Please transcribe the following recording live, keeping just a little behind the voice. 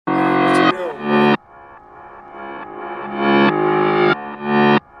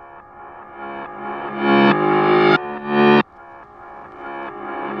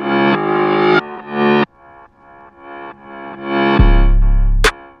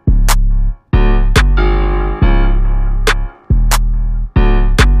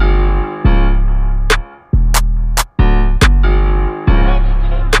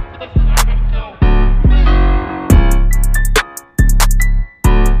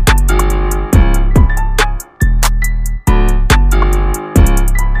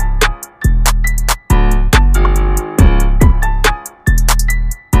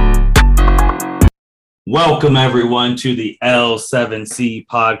Welcome, everyone, to the L7C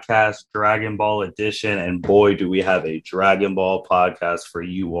Podcast Dragon Ball Edition. And boy, do we have a Dragon Ball podcast for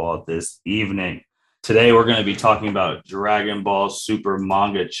you all this evening. Today, we're going to be talking about Dragon Ball Super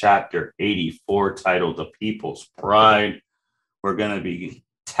Manga Chapter 84, titled The People's Pride. We're going to be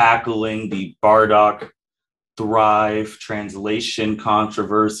tackling the Bardock Thrive translation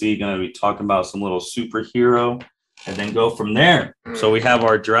controversy. Going to be talking about some little superhero and then go from there. So we have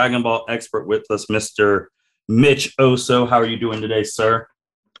our Dragon Ball expert with us, Mr. Mitch Oso. How are you doing today, sir?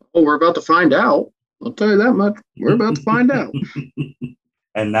 Oh, we're about to find out. I'll tell you that much. We're about to find out.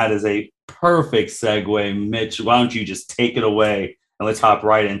 And that is a perfect segue. Mitch, why don't you just take it away and let's hop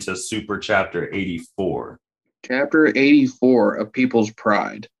right into Super Chapter 84. Chapter 84, A People's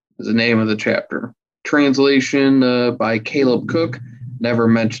Pride, is the name of the chapter. Translation by Caleb Cook. Never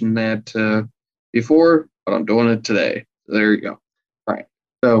mentioned that before, but I'm doing it today. So there you go. All right.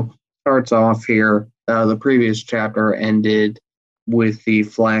 So starts off here. The previous chapter ended with the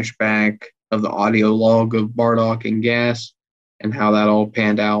flashback of the audio log of Bardock and Gas and how that all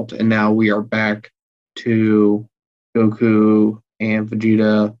panned out. And now we are back to Goku and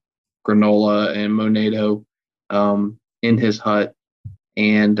Vegeta, Granola, and Monado in his hut.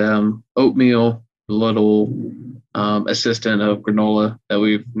 And Oatmeal, the little assistant of Granola that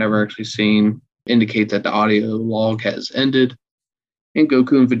we've never actually seen, indicate that the audio log has ended. And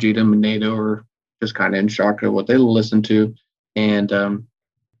Goku and Vegeta and Monado are just kind of in shock at what they listened to. And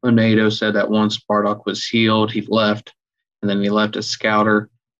Monado said that once Bardock was healed, he left. And then he left as scouter.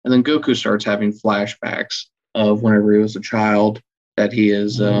 And then Goku starts having flashbacks of whenever he was a child that he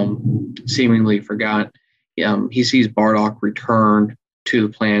is seemingly forgot. He sees Bardock return to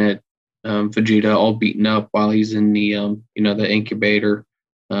the planet, Vegeta all beaten up while he's in the the incubator,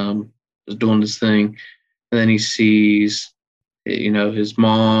 just doing this thing. And then he sees his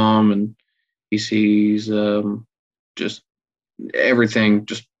mom, and he sees just everything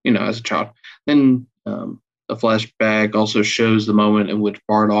just as a child. Then the flashback also shows the moment in which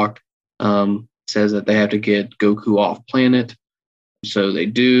Bardock says that they have to get Goku off planet. So they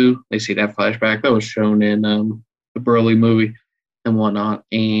do. They see that flashback that was shown in the Broly movie and whatnot.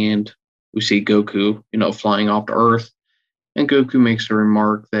 And we see Goku, flying off to Earth. And Goku makes a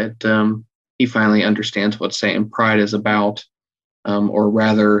remark that he finally understands what Saiyan Pride is about, or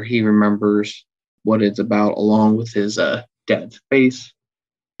rather, he remembers what it's about along with his dad's face,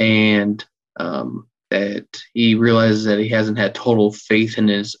 and that he realizes that he hasn't had total faith in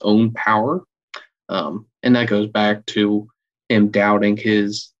his own power. And that goes back to him doubting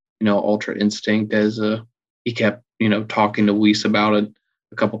his, Ultra Instinct, as he kept, talking to Whis about it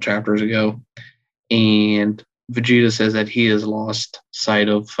a couple chapters ago. And Vegeta says that he has lost sight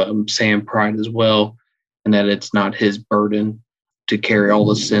of Saiyan Pride as well, and that it's not his burden to carry all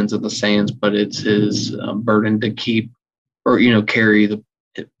the sins of the Saiyans, but it's his burden to keep or carry the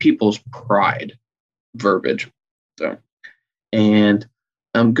people's pride verbiage. So, and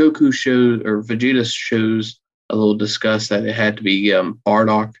Vegeta shows a little disgust that it had to be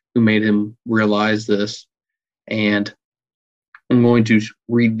Bardock who made him realize this. And I'm going to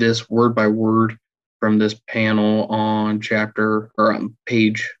read this word by word from this panel on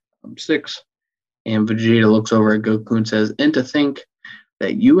page 6. And Vegeta looks over at Goku and says, "And to think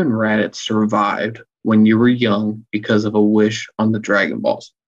that you and Raditz survived when you were young because of a wish on the Dragon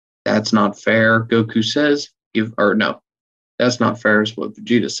Balls. That's not fair," Goku says. That's not fair is what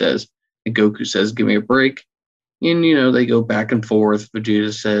Vegeta says. And Goku says, "Give me a break." And, they go back and forth.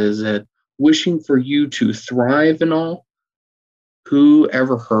 Vegeta says that wishing for you to thrive and all, who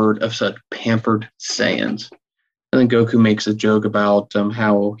ever heard of such pampered Saiyans? And then Goku makes a joke about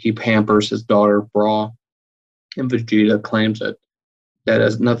how he pampers his daughter Bra, and Vegeta claims that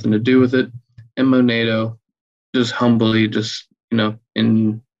has nothing to do with it. And Monado just humbly says,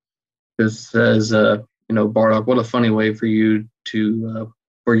 Bardock, what a funny way for you to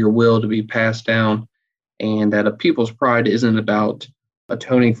for your will to be passed down, and that a people's pride isn't about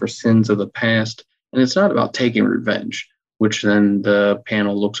atoning for sins of the past, and it's not about taking revenge. Which then the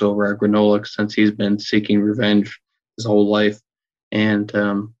panel looks over at Granola, since he's been seeking revenge his whole life. And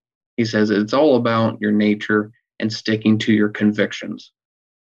he says it's all about your nature and sticking to your convictions.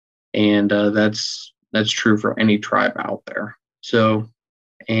 And that's true for any tribe out there. So,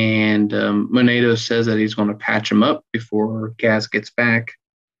 and Monado says that he's going to patch him up before Gas gets back.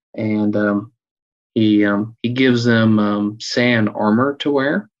 And he gives them Saiyan armor to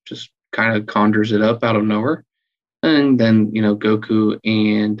wear, just kind of conjures it up out of nowhere. And then, Goku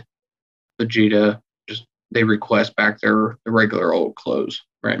and Vegeta they request back their regular old clothes,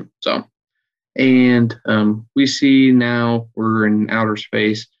 right? So, and we see now we're in outer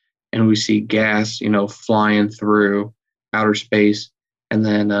space, and we see Gas, flying through outer space. And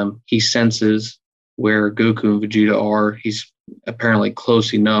then he senses where Goku and Vegeta are. He's apparently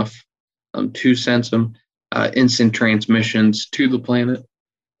close enough to sense them. Instant transmissions to the planet.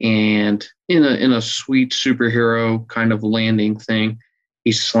 And in a sweet superhero kind of landing thing,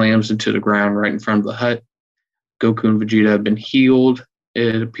 he slams into the ground right in front of the hut. Goku and Vegeta have been healed,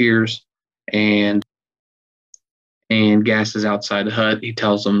 it appears, and Gas is outside the hut. He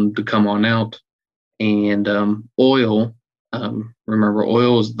tells them to come on out. And Oil, remember,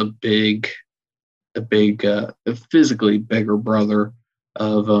 Oil is the big, physically bigger brother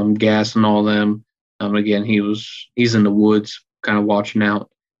of Gas and all them. Again, he's in the woods, kind of watching out.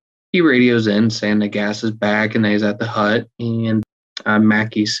 He radios in saying that Gas is back and that he's at the hut. And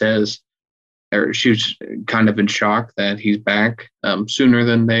Mackie says, or she was kind of in shock that he's back sooner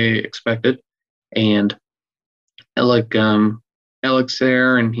than they expected. And Alec's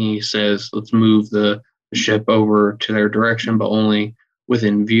there, and he says, let's move the ship over to their direction, but only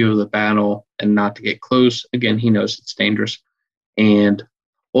within view of the battle and not to get close. Again, he knows it's dangerous. And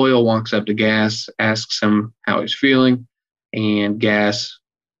Oil walks up to Gas, asks him how he's feeling, and Gas,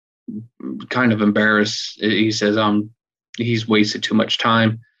 kind of embarrassed, he says he's wasted too much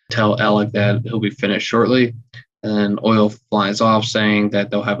time. Tell Alec that he'll be finished shortly. And Oil flies off saying that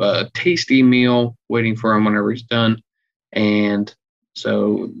they'll have a tasty meal waiting for him whenever he's done. And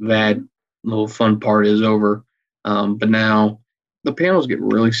so that little fun part is over. But now the panels get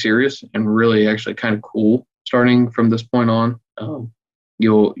really serious and really actually kind of cool starting from this point on.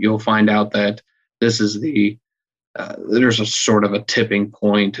 You'll find out that this is there's a sort of a tipping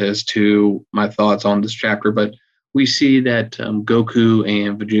point as to my thoughts on this chapter, but we see that Goku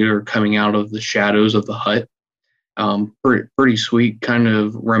and Vegeta are coming out of the shadows of the hut. Pretty sweet, kind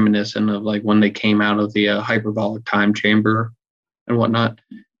of reminiscent of like when they came out of the hyperbolic time chamber and whatnot.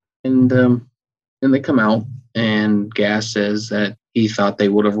 And they come out, and Gas says that he thought they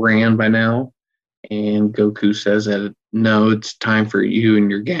would have ran by now. And Goku says that no, it's time for you and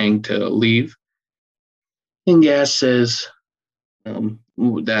your gang to leave. And Gas says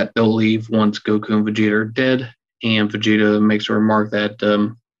that they'll leave once Goku and Vegeta are dead. And Vegeta makes a remark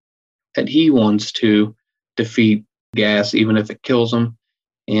that he wants to defeat Gas even if it kills him.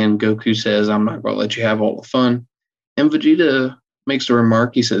 And Goku says, I'm not going to let you have all the fun. And Vegeta makes a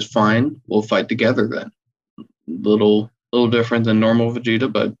remark. He says, fine, we'll fight together then. Little different than normal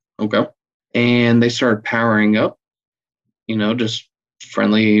Vegeta, but okay. And they start powering up, just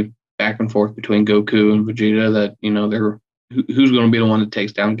friendly back and forth between Goku and Vegeta that, they're who's going to be the one that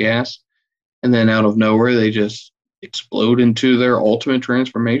takes down Gas. And then out of nowhere, they just explode into their ultimate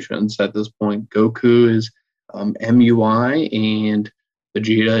transformations at this point. Goku is MUI and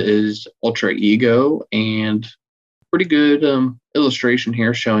Vegeta is Ultra Ego, and pretty good illustration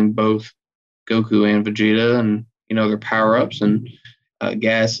here showing both Goku and Vegeta and, their power-ups. And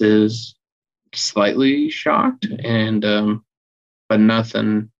Gas is slightly shocked, and but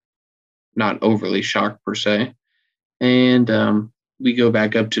not overly shocked per se. And we go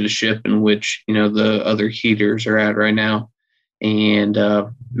back up to the ship in which, the other heaters are at right now. And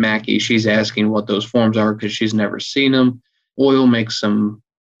Mackie, she's asking what those forms are because she's never seen them. Oil makes some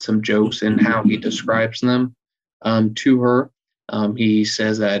jokes in how he describes them to her. He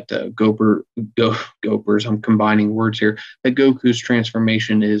says that Goper's, I'm combining words here, that Goku's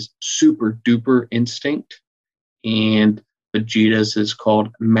transformation is super duper instinct, and Vegeta's is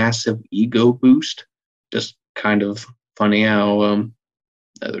called massive ego boost. Just kind of funny how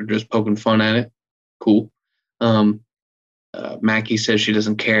they're just poking fun at it. Cool. Mackie says she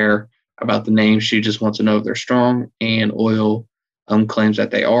doesn't care about the names. She just wants to know if they're strong. And Oil claims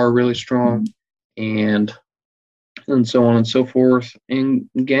that they are really strong. And so on and so forth. And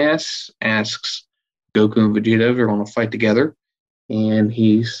Gas asks Goku and Vegeta if they're going to fight together. And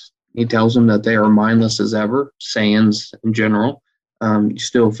he tells them that they are mindless as ever, Saiyans in general. You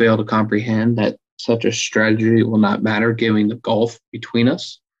still fail to comprehend that such a strategy will not matter, given the gulf between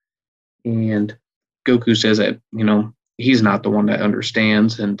us. And Goku says that, he's not the one that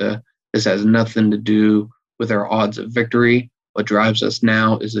understands, and this has nothing to do with our odds of victory. What drives us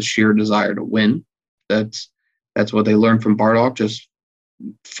now is the sheer desire to win. That's what they learned from Bardock. Just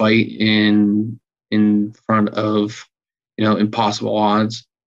fight in front of, impossible odds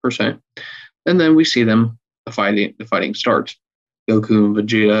per se. And then we see them, the fighting starts. Goku and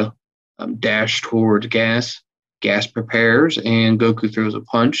Vegeta dash towards Gas. Gas prepares, and Goku throws a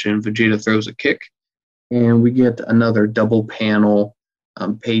punch, and Vegeta throws a kick. And we get another double panel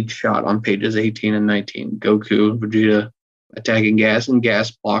page shot on pages 18 and 19. Goku and Vegeta attacking Gas, and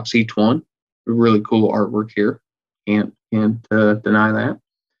Gas blocks each one. Really cool artwork here. Can't deny that.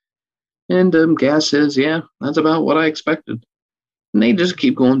 And Gas says, yeah, that's about what I expected. And they just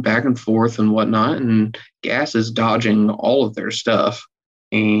keep going back and forth and whatnot. And Gas is dodging all of their stuff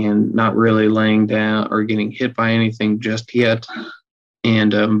and not really laying down or getting hit by anything just yet.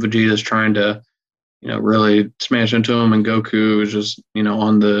 And Vegeta's trying to, really smash into him. And Goku is just,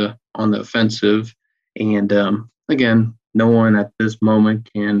 on the offensive. And again, no one at this moment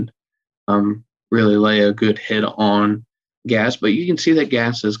can really lay a good hit on Gas, but you can see that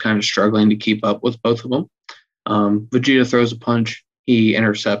Gas is kind of struggling to keep up with both of them. Vegeta throws a punch, he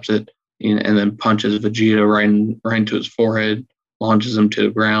intercepts it, and then punches Vegeta right into his forehead, launches him to the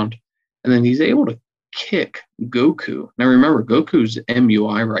ground, and then he's able to kick Goku. Now remember, Goku's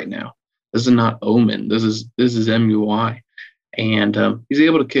MUI right now. This is not Omen. This is MUI, and he's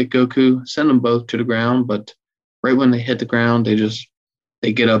able to kick Goku, send them both to the ground. But right when they hit the ground,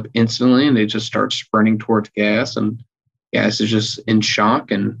 they get up instantly and they just start sprinting towards Gas, and Gas is just in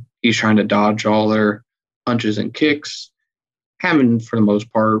shock, and he's trying to dodge all their punches and kicks, having, for the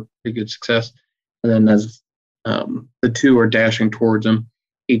most part, pretty good success. And then as the two are dashing towards him,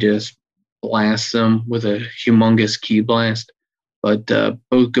 he just blasts them with a humongous ki blast. But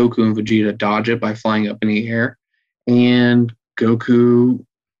both Goku and Vegeta dodge it by flying up in the air. And Goku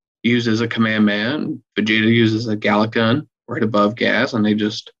uses a Kamehameha, Vegeta uses a Gallic Gun right above Gas, and they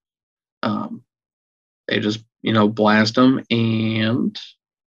just blast them. And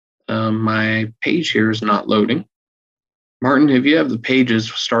my page here is not loading. Martin, if you have the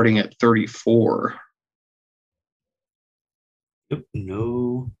pages starting at 34. Yep,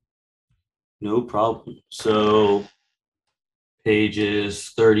 no problem. So pages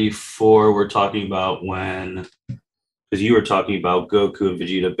 34, we're talking about when, because you were talking about Goku and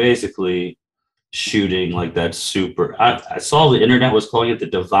Vegeta basically shooting like that super. I saw the internet was calling it the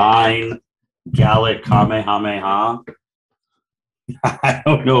Divine Gallic Kamehameha. I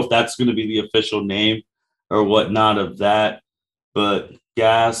don't know if that's going to be the official name or whatnot of that, but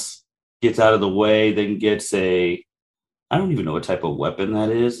Gas gets out of the way, then gets I don't even know what type of weapon that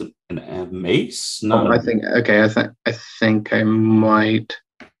is. A mace? No. I think I might.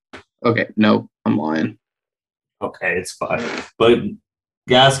 Okay, no, I'm lying. Okay, it's fine. But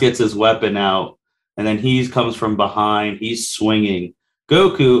Gas gets his weapon out, and then he comes from behind. He's swinging.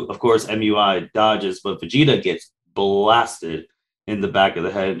 Goku, of course, MUI dodges, but Vegeta gets blasted in the back of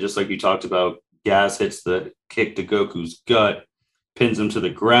the head. Just like you talked about, Gas hits the kick to Goku's gut, pins him to the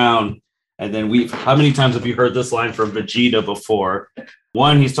ground. And then how many times have you heard this line from Vegeta before?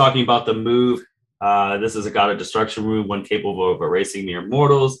 One, he's talking about the move. This is a God of Destruction move, one capable of erasing mere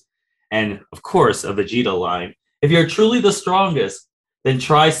mortals. And of course, a Vegeta line. If you're truly the strongest, then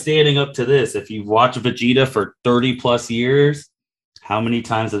try standing up to this. If you've watched Vegeta for 30 plus years, how many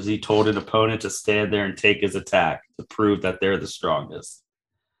times has he told an opponent to stand there and take his attack to prove that they're the strongest?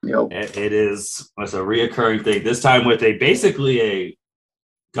 Yep. It's a reoccurring thing. This time with basically a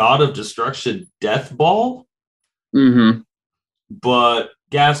God of Destruction death ball. Mm-hmm. But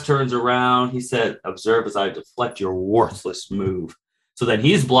Gas turns around. He said, "Observe as I deflect your worthless move." So then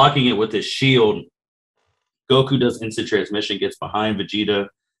he's blocking it with his shield. Goku does instant transmission, gets behind Vegeta.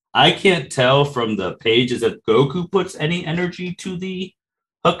 I can't tell from the pages if Goku puts any energy to the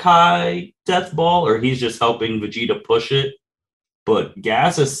Hakai death ball or he's just helping Vegeta push it. But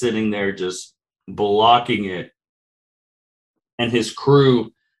Gas is sitting there just blocking it. And his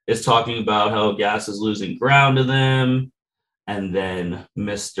crew is talking about how Gas is losing ground to them. And then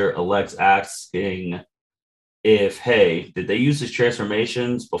Mr. Alex asking hey, did they use his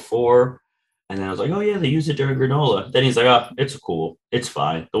transformations before? And then I was like, oh, yeah, they used it during Granola. Then he's like, oh, it's cool. It's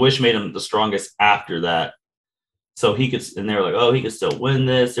fine. The Wish made him the strongest after that. So he could, and they were like, oh, he could still win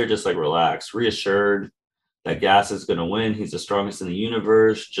this. They're just like relaxed, reassured that Gas is going to win. He's the strongest in the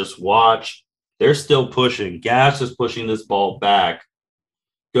universe. Just watch. They're still pushing. Gas is pushing this ball back.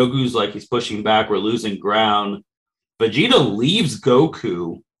 Goku's like, he's pushing back. We're losing ground. Vegeta leaves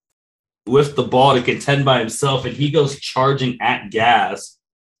Goku with the ball to contend by himself, and he goes charging at Gas.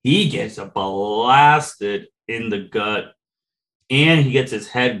 He gets blasted in the gut, and he gets his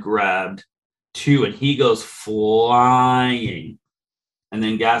head grabbed too, and he goes flying. And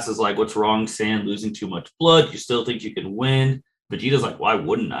then Gas is like, what's wrong, Sand? Losing too much blood? You still think you can win? Vegeta's like, why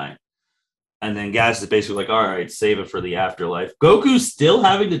wouldn't I? And then Gas is basically like, all right, save it for the afterlife. Goku's still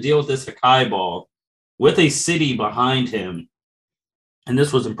having to deal with this Hakai ball with a city behind him. And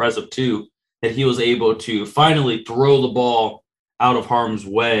this was impressive too, that he was able to finally throw the ball out of harm's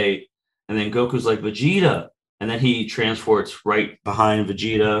way. And then Goku's like, Vegeta. And then he transports right behind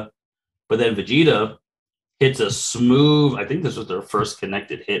Vegeta. But then Vegeta hits a smooth, I think this was their first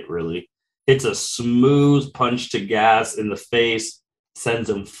connected hit, really. Hits a smooth punch to Gas in the face. sends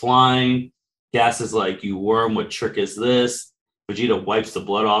him flying. Gas is like, you worm, what trick is this? Vegeta wipes the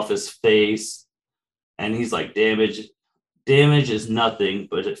blood off his face. And he's like, damage is nothing,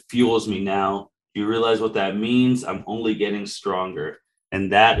 but it fuels me now. You realize what that means? I'm only getting stronger.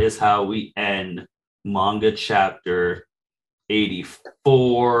 And that is how we end manga chapter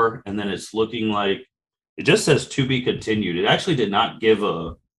 84. And then it's looking like it just says to be continued. It actually did not give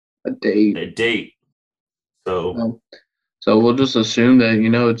a date. So we'll just assume that,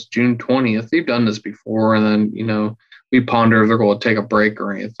 it's June 20th. They've done this before, and then, we ponder if they're going to take a break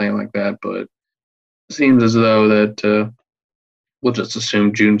or anything like that. But it seems as though that we'll just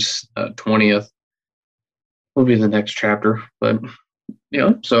assume June 20th will be the next chapter. But,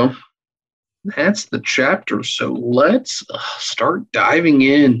 so that's the chapter. So let's start diving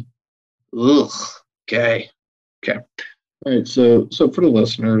in. Okay. All right. So for the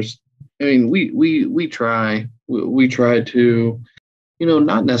listeners, I mean, we try to,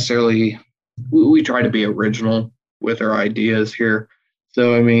 not necessarily, we try to be original with our ideas here.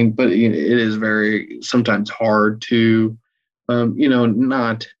 So, I mean, but it is very sometimes hard to,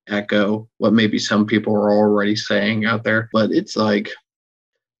 not echo what maybe some people are already saying out there. But it's like,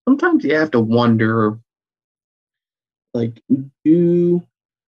 sometimes you have to wonder, like,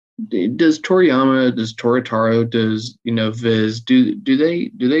 does Toriyama, does Toritaro, does Viz, do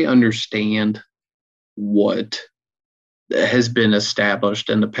they understand what has been established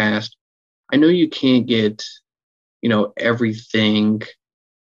in the past? I know you can't get everything.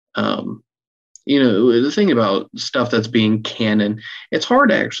 The thing about stuff that's being canon, it's hard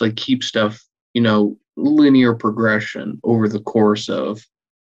to actually keep stuff linear progression over the course of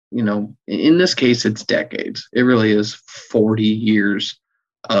in this case it's decades. It really is 40 years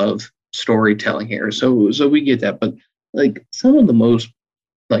of storytelling here. So we get that, but like some of the most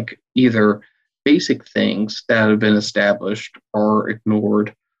like either basic things that have been established are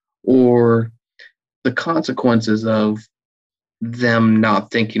ignored, or the consequences of them not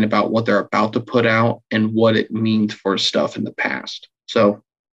thinking about what they're about to put out and what it means for stuff in the past. So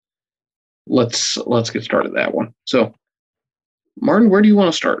let's get started that one. So Martin, where do you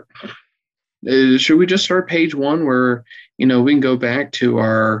want to start? Should we just start page 1 where we can go back to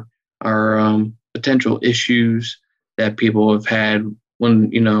our potential issues that people have had when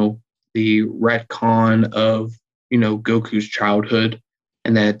the retcon of Goku's childhood,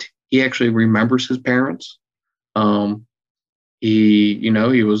 and that he actually remembers his parents.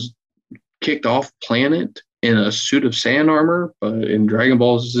 He was kicked off planet in a suit of sand armor, but in Dragon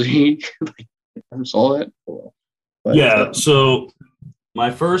Ball Z, I never saw that. But, yeah. So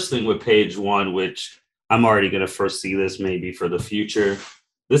my first thing with page 1, which I'm already going to foresee this maybe for the future,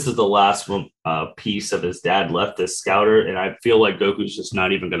 this is the last piece of his dad left, this scouter, and I feel like Goku's just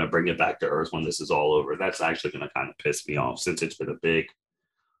not even going to bring it back to Earth when this is all over. That's actually going to kind of piss me off, since it's been a big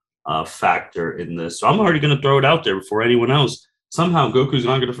factor in this. So I'm already going to throw it out there before anyone else. Somehow Goku's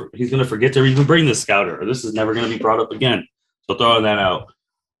not going to he's going to forget to even bring this scouter, or this is never going to be brought up again. So throwing that out,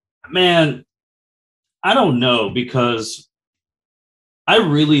 man, I don't know, because I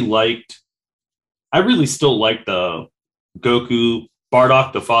really still like the Goku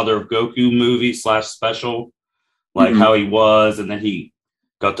Bardock, the father of Goku movie / special, like how he was, and then he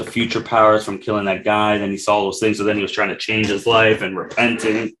got the future powers from killing that guy. Then he saw those things, so then he was trying to change his life and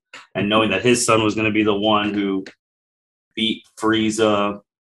repenting and knowing that his son was going to be the one who beat Frieza.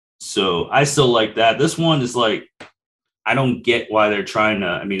 So I still like that. This one is like, I don't get why they're trying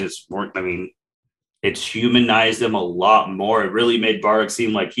to. It's humanized him a lot more. It really made Bardock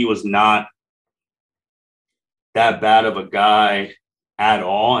seem like he was not that bad of a guy at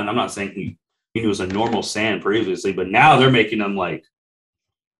all. And I'm not saying he was a normal Saiyan previously, but now they're making him like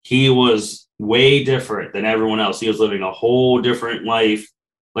he was way different than everyone else. He was living a whole different life,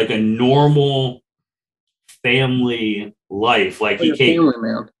 like a normal family life. Like he came, family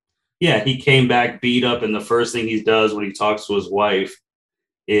man. Yeah, he came back beat up, and the first thing he does when he talks to his wife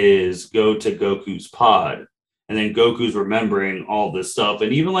is go to Goku's pod. And then Goku's remembering all this stuff.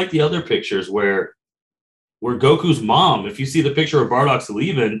 And even like the other pictures where Goku's mom, if you see the picture of Bardocks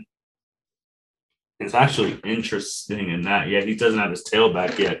leaving, it's actually interesting in that. Yeah, he doesn't have his tail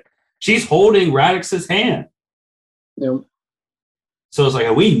back yet. She's holding Radix's hand. Yep. So it's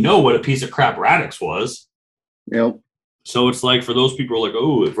like, we know what a piece of crap Radix was. Yep. So it's like, for those people who are like,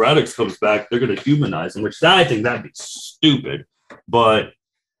 oh, if Radix comes back, they're going to humanize him, which I think that'd be stupid. But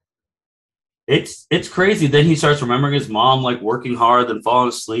it's crazy. Then he starts remembering his mom, like working hard, then falling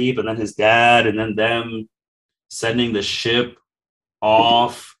asleep, and then his dad, and then them sending the ship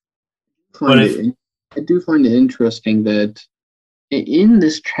off. I do find it interesting that in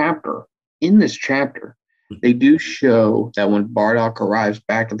this chapter, They do show that when Bardock arrives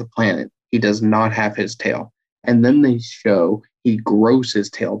back at the planet, he does not have his tail. And then they show he grows his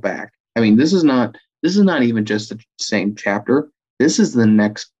tail back. I mean, this is not even just the same chapter. This is the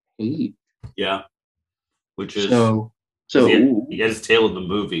next page. Yeah. Which is so he had his tail in the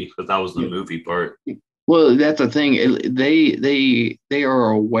movie, because that was the movie part. Well, that's the thing. They are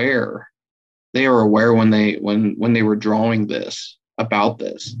aware. They are aware when they were drawing this about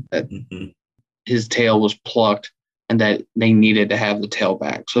this that his tail was plucked and that they needed to have the tail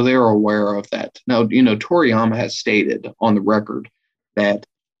back. So they are aware of that. Now, Toriyama has stated on the record that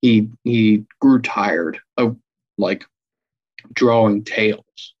he grew tired of like drawing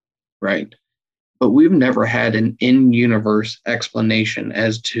tails, right? But we've never had an in-universe explanation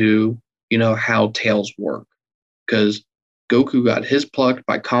as to how tails work, because Goku got his plucked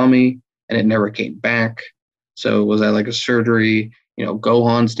by Kami and it never came back. So was that like a surgery?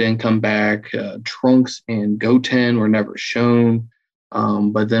 Gohan's didn't come back. Trunks and Goten were never shown.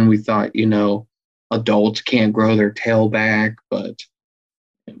 But then we thought, adults can't grow their tail back, but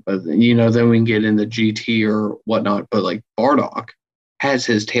then we can get into GT or whatnot. But like Bardock has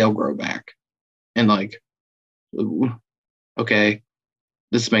his tail grow back, and like, okay,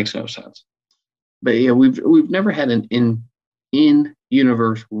 this makes no sense. But yeah, we've never had an in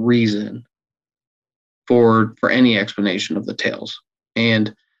universe reason for any explanation of the tails.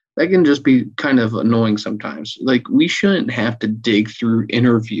 And that can just be kind of annoying sometimes. Like, we shouldn't have to dig through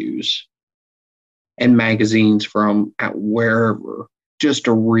interviews and magazines from wherever just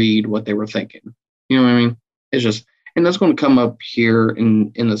to read what they were thinking. You know what I mean? It's just, and that's going to come up here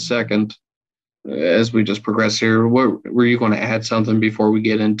in a second as we just progress here. What were you going to add something before we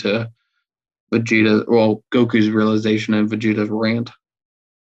get into Goku's realization and Vegeta's rant?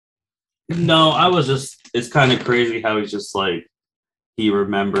 No, I was just, it's kind of crazy how he's just like, he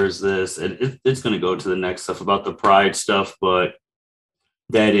remembers this, and it's going to go to the next stuff about the pride stuff, but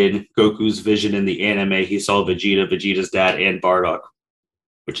that in Goku's vision in the anime, he saw Vegeta's dad, and Bardock,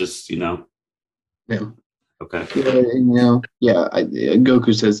 which is, Yeah. Okay.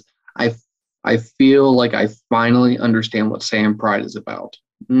 Goku says, I feel like I finally understand what Saiyan pride is about.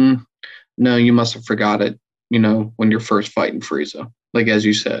 No, you must have forgot it, when you're first fighting Frieza, like as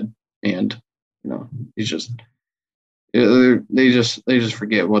you said. And, he's just, they just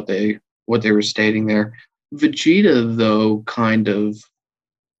forget what they were stating there. Vegeta, though, kind of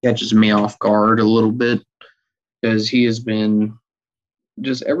catches me off guard a little bit, because he has been,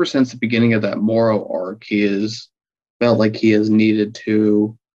 just ever since the beginning of that Moro arc, he has felt like he has needed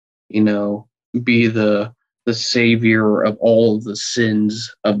to, be the savior of all of the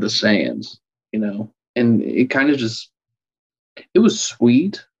sins of the Saiyans, and it kind of just, it was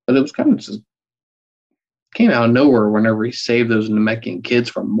sweet, but it was kind of just came out of nowhere whenever he saved those Namekian kids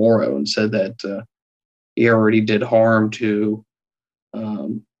from Moro and said that he already did harm to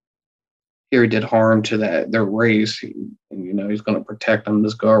their race, and he's going to protect them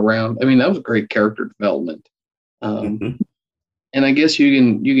this go around. I mean, that was a great character development. And I guess you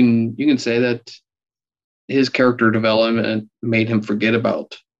can say that his character development made him forget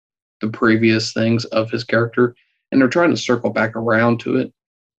about the previous things of his character, and they're trying to circle back around to it.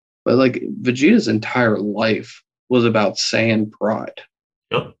 But like, Vegeta's entire life was about Saiyan pride.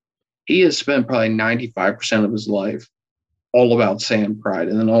 Yep. He has spent probably 95% of his life all about Saiyan pride,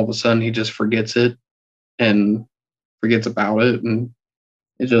 and then all of a sudden he just forgets it and forgets about it, and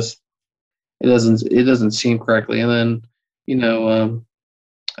it doesn't seem correctly. And then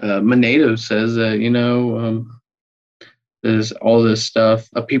Minato says that there's all this stuff.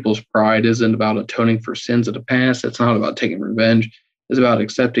 A people's pride isn't about atoning for sins of the past. It's not about taking revenge. It's about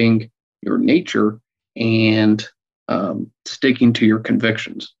accepting your nature and sticking to your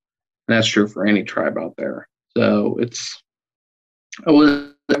convictions. And that's true for any tribe out there. So I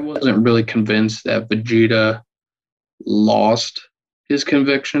wasn't really convinced that Vegeta lost his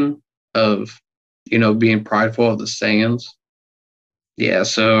conviction of, being prideful of the Saiyans. Yeah,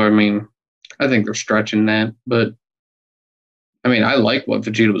 so, I mean, I think they're stretching that. But, I mean, I like what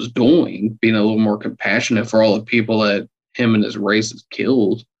Vegeta was doing, being a little more compassionate for all the people that him and his race has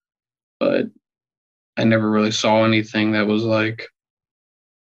killed. But I never really saw anything that was like,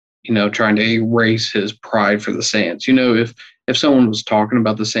 trying to erase his pride for the Saiyans. If someone was talking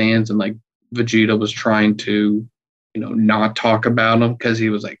about the Saiyans and like Vegeta was trying to, not talk about them because he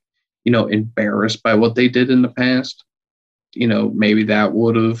was like, embarrassed by what they did in the past, maybe that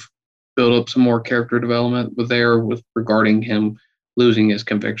would have built up some more character development with regarding him losing his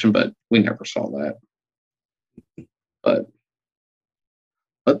conviction, but we never saw that. But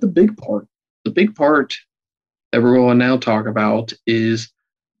the big part that we're going to now talk about is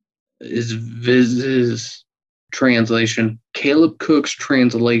is Viz's translation, Caleb Cook's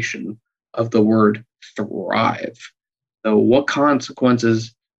translation of the word thrive. So what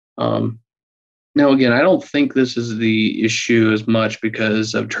consequences? Now, again, I don't think this is the issue as much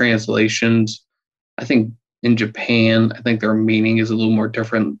because of translations. I think in Japan, I think their meaning is a little more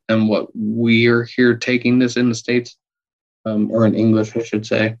different than what we're here taking this in the States, or in English, I should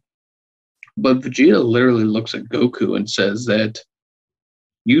say. But Vegeta literally looks at Goku and says that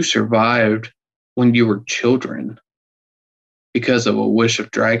you survived when you were children because of a wish of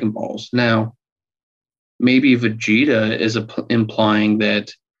Dragon Balls. Now, maybe Vegeta is implying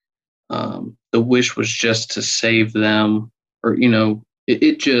that the wish was just to save them, or,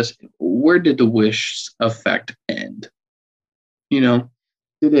 it just, where did the wish effect end? Did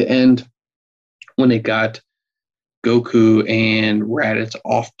it end when it got Goku and Raditz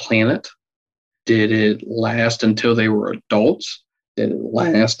off planet? Did it last until they were adults? Did it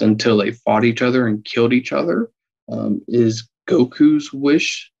last until they fought each other and killed each other? Is Goku's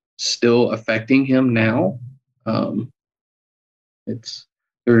wish still affecting him now? Since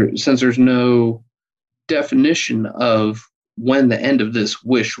there's no definition of when the end of this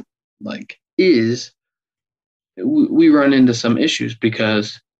wish is, we run into some issues,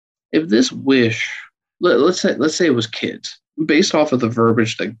 because if this wish, let's say it was kids, based off of the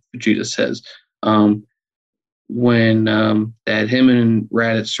verbiage that Vegeta says, when that him and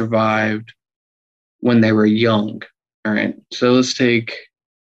Raditz survived when they were young. All right, so let's take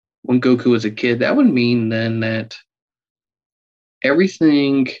when Goku was a kid. That would mean then that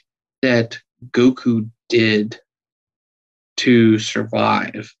everything that Goku did to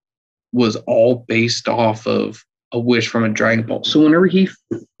survive was all based off of a wish from a Dragon Ball. So whenever he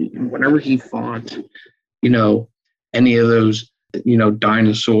fought, any of those,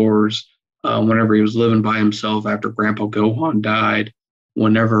 dinosaurs, whenever he was living by himself after Grandpa Gohan died,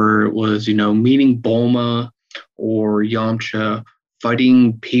 whenever it was, meeting Bulma or Yamcha,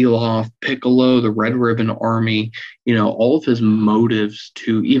 fighting Pilaf, Piccolo, the Red Ribbon Army, all of his motives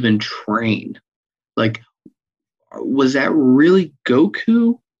to even train. Was that really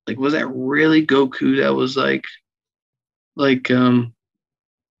Goku? Was that really Goku that was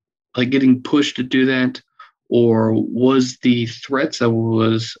getting pushed to do that? Or was the threats that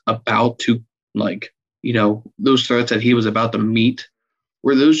was about to, those threats that he was about to meet,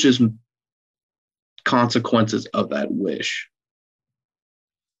 were those just consequences of that wish?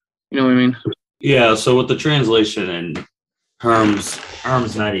 You know what I mean? Yeah, so with the translation, and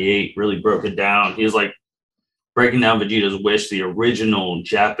Herms 98 really broke it down. He was breaking down Vegeta's wish. The original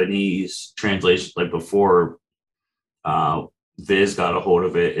Japanese translation, before Viz got a hold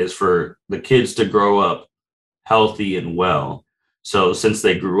of it, is for the kids to grow up healthy and well. So since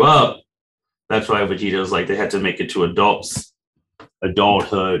they grew up, that's why Vegeta was they had to make it to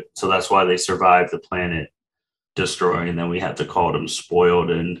adulthood. So that's why they survived the planet destroying, and then we had to call them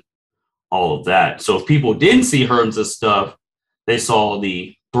spoiled and all of that. So if people didn't see Herms' stuff, they saw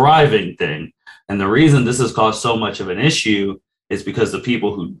the thriving thing. And the reason this has caused so much of an issue is because the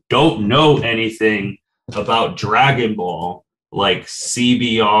people who don't know anything about Dragon Ball, like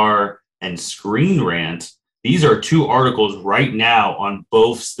CBR and Screen Rant, these are two articles right now on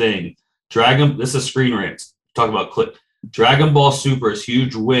both things. This is Screen Rant. Talk about clip. Dragon Ball Super's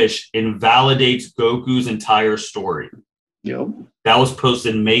huge wish invalidates Goku's entire story. Yep. That was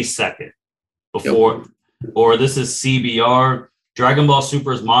posted May 2nd. Before, or this is CBR. Dragon Ball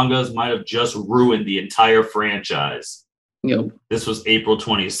Super's mangas might have just ruined the entire franchise. Yep. This was April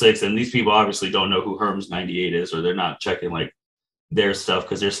 26th, and these people obviously don't know who Herms 98 is, or they're not checking their stuff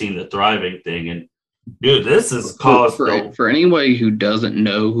because they're seeing the thriving thing. And dude, this is caused for anybody who doesn't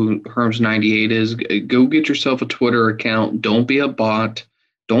know who Herms 98 is. Go get yourself a Twitter account. Don't be a bot.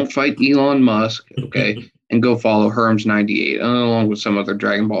 Don't fight Elon Musk. Okay. And go follow Herms 98 along with some other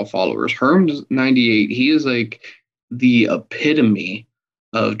Dragon Ball followers. Herms 98, he is the epitome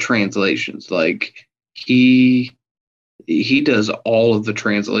of translations. He does all of the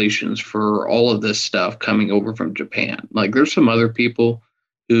translations for all of this stuff coming over from Japan. There's some other people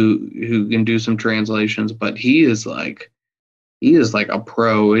who can do some translations, but he is a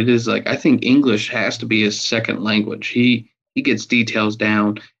pro. It is I think English has to be his second language. He gets details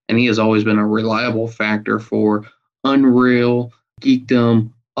down, and he has always been a reliable factor for Unreal,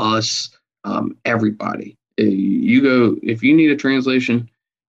 Geekdom, us, everybody. If you need a translation,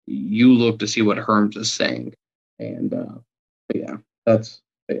 you look to see what Herms is saying. And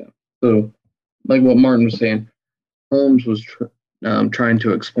So what Martin was saying, Herms was trying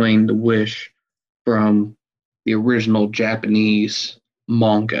to explain the wish from the original Japanese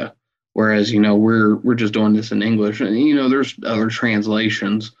manga, whereas we're just doing this in English, and there's other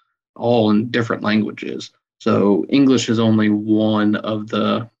translations all in different languages. So English is only one of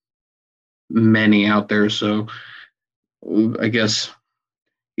the many out there. So I guess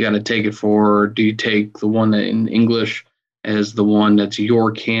you got to take it for, do you take the one that in English as the one that's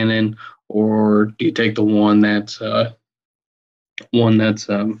your canon, or do you take the one that's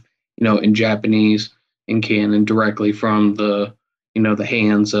in Japanese in canon directly from the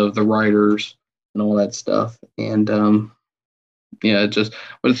hands of the writers and all that stuff. And just,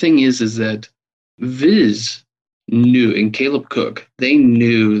 but the thing is that Viz knew, and Caleb Cook, they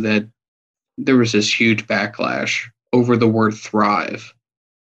knew that there was this huge backlash over the word thrive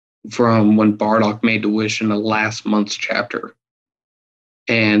from when Bardock made the wish in the last month's chapter.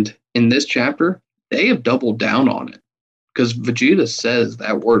 And in this chapter, they have doubled down on it, because Vegeta says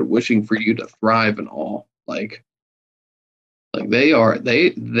that word, wishing for you to thrive and all. Like they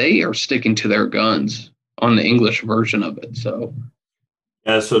are sticking to their guns on the English version of it. So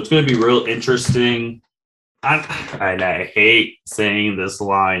yeah, so it's going to be real interesting. I hate saying this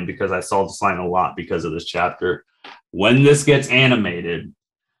line because I saw this line a lot because of this chapter. When this gets animated,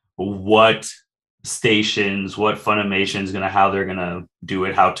 what stations, what Funimation is going to, how they're going to do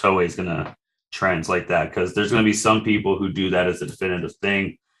it, how Toei is going to translate that, because there's going to be some people who do that as a definitive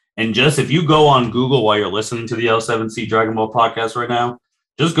thing. And just if you go on Google while you're listening to the L7C Dragon Ball podcast right now,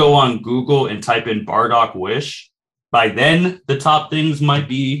 just go on Google and type in Bardock Wish. By then, the top things might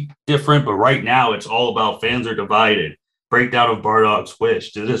be different, but right now it's all about fans are divided. Breakdown of Bardock's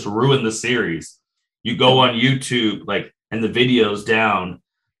Wish. Did this ruin the series? You go on YouTube, and the videos down,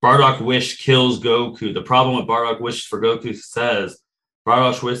 Bardock Wish kills Goku. The problem with Bardock Wish for Goku says,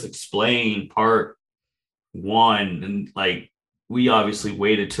 Bardock Wish explained part 1. And we obviously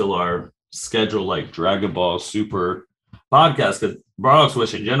waited till our schedule, like Dragon Ball Super Podcast, because Bardock's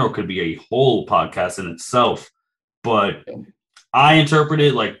Wish in general could be a whole podcast in itself. But I interpret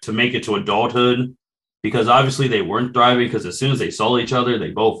it to make it to adulthood, because obviously they weren't thriving, because as soon as they saw each other, they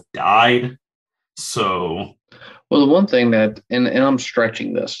both died. So, well, the one thing that, and I'm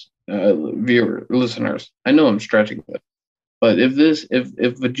stretching this, listeners, I know I'm stretching this, but if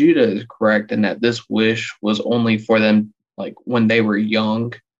Vegeta is correct in that this wish was only for them, when they were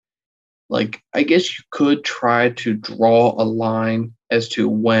young, I guess you could try to draw a line as to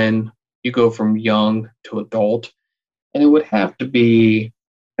when you go from young to adult. And it would have to be,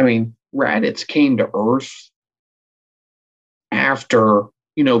 Raditz came to Earth after,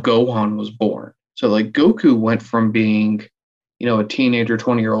 Gohan was born. So, Goku went from being, a teenager,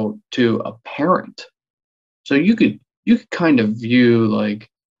 20-year-old, to a parent. So you could kind of view,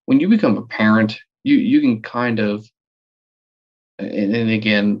 when you become a parent, you can kind of, and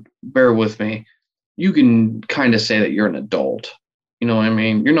again, bear with me, you can kind of say that you're an adult. You know what I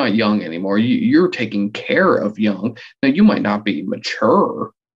mean? You're not young anymore. You're taking care of young. Now, you might not be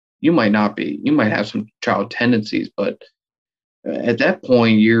mature. You might have some child tendencies, but at that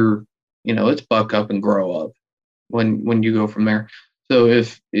point, it's buck up and grow up when you go from there. So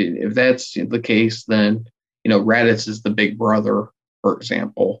if that's the case, then, Raditz is the big brother, for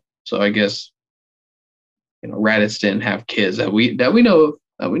example. So I guess, Raditz didn't have kids that we know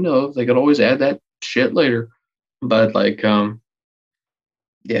of. They could always add that shit later. But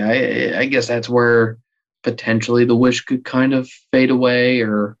yeah, I guess that's where potentially the wish could kind of fade away,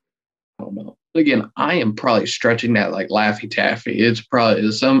 or I don't know. But again, I am probably stretching that like Laffy Taffy. It's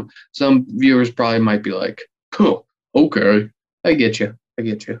probably some viewers probably might be like, "Cool, okay, I get you.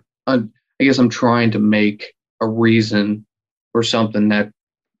 I guess I'm trying to make a reason for something that,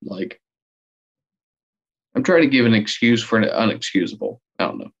 I'm trying to give an excuse for an unexcusable. I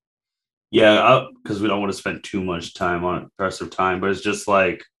don't know. Yeah, because we don't want to spend too much time on impressive time, but it's just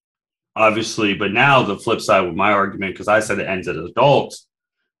obviously, but now the flip side with my argument, because I said it ends at adults,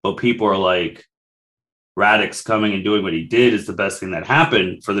 but people are like, Radix coming and doing what he did is the best thing that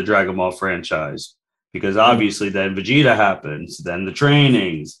happened for the Dragon Ball franchise, because obviously then Vegeta happens, then the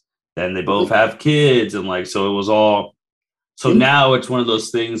trainings, then they both have kids, and so it was all. So now it's one of those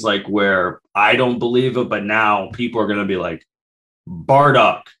things where I don't believe it, but now people are going to be like,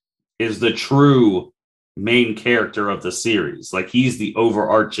 Bardock is the true main character of the series. He's the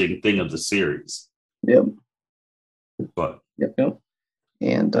overarching thing of the series. Yep. But Yep.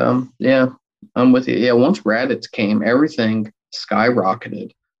 And yeah, I'm with you. Yeah, once Raditz came, everything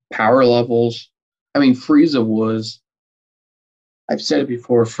skyrocketed. Power levels. Frieza was, I've said it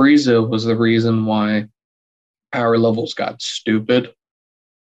before, Frieza was the reason why power levels got stupid.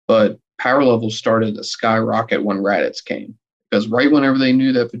 But power levels started to skyrocket when Raditz came. Because right whenever they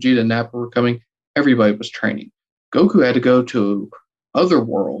knew that Vegeta and Nappa were coming, everybody was training. Goku had to go to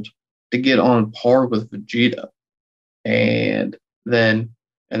Otherworld to get on par with Vegeta. And then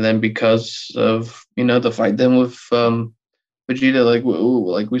And then because of the fight then with Vegeta,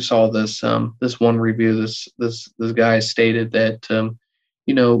 like we saw this one review, this guy stated that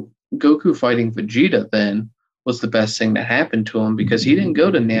Goku fighting Vegeta then was the best thing that happened to him because he didn't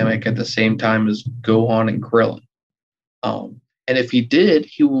go to Namek at the same time as Gohan and Krillin. And if he did,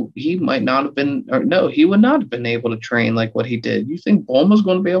 he might not have been, or no, he would not have been able to train like what he did. You think Bulma's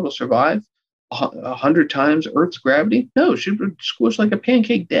going to be able to survive 100 times Earth's gravity? No, she would squish like a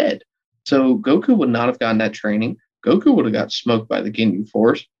pancake dead. So Goku would not have gotten that training. Goku would have got smoked by the Ginyu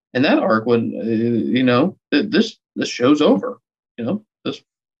Force, and that arc would, this show's over. This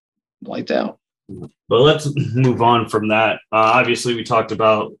lights out. But let's move on from that. Obviously, we already talked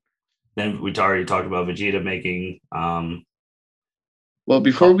about Vegeta making. Well,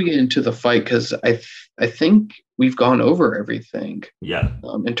 before we get into the fight, because I think we've gone over everything. Yeah.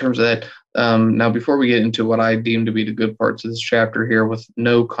 In terms of that, now before we get into what I deem to be the good parts of this chapter here, with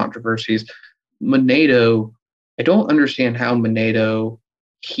no controversies, Monato. I don't understand how Monato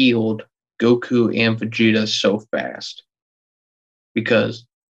healed Goku and Vegeta so fast, because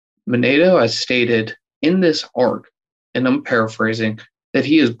Monato has stated in this arc, and I'm paraphrasing, that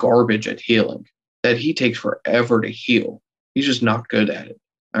he is garbage at healing, that he takes forever to heal. He's just not good at it.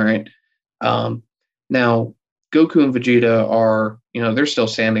 All right. Now, Goku and Vegeta are, they're still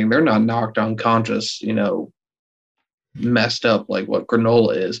standing. They're not knocked unconscious, messed up like what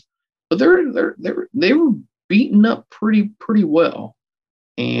Granola is, but they were beaten up pretty well.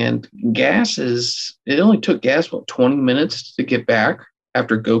 And it only took Gas 20 minutes to get back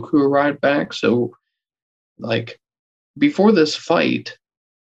after Goku arrived back. So, before this fight,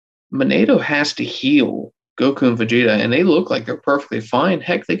 Monato has to heal Goku and Vegeta, and they look like they're perfectly fine.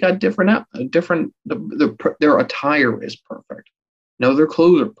 Heck, they got different. Their attire is perfect. No, their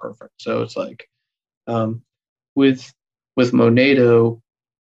clothes are perfect. So it's like, with Monato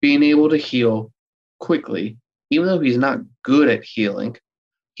being able to heal quickly, even though he's not good at healing,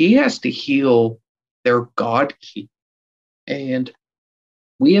 he has to heal their God Ki. And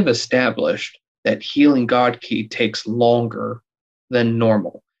we have established that healing God Ki takes longer than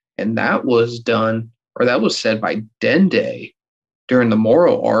normal. And that was said by Dende during the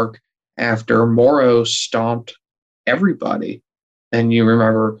Moro arc after Moro stomped everybody. And you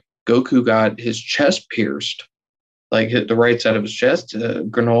remember Goku got his chest pierced, like the right side of his chest.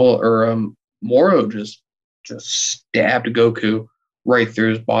 Moro just stabbed Goku right through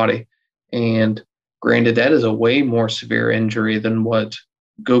his body. And granted, that is a way more severe injury than what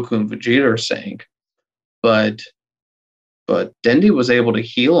Goku and Vegeta are saying. But Dende was able to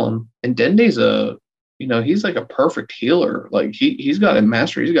heal him, and Dende's he's like a perfect healer. Like he's got a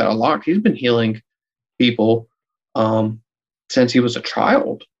mastery, he's got a lock. He's been healing people since he was a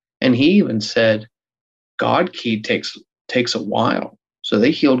child. And he even said God Ki takes a while. So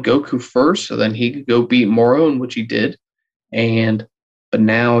they healed Goku first, so then he could go beat Moro, in which he did. But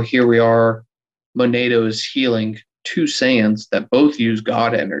now here we are, Monato is healing two Saiyans that both use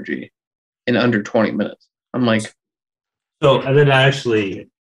God energy in under 20 minutes. I'm like, so, and then actually,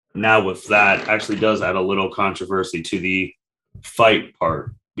 now with that, actually does add a little controversy to the fight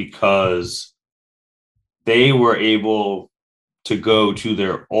part, because they were able to go to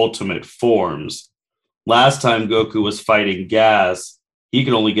their ultimate forms. Last time Goku was fighting Gas, he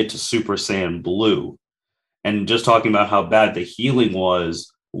could only get to Super Saiyan Blue. And just talking about how bad the healing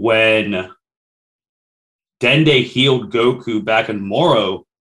was, when Dende healed Goku back in Moro,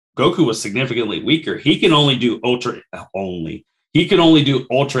 Goku was significantly weaker. He can only do Ultra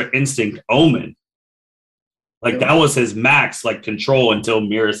Instinct Omen. Like, that was his max, like, control until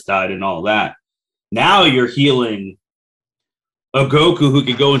Miras died and all that. Now you're healing a Goku who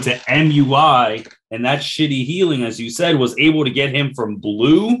could go into MUI, and that shitty healing, as you said, was able to get him from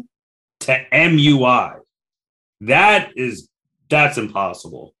blue to MUI. That's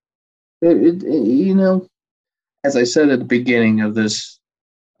impossible. As I said at the beginning of this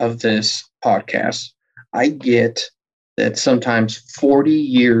podcast, I get that sometimes 40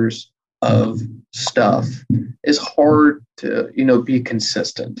 years of stuff is hard to, be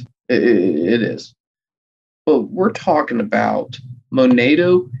consistent. It is. But we're talking about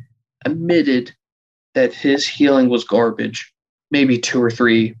Monato admitted that his healing was garbage maybe 2 or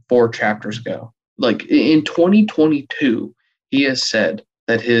 3, 4 chapters ago. Like in 2022, he has said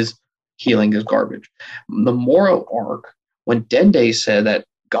that his healing is garbage. The Moro arc, when Dende said that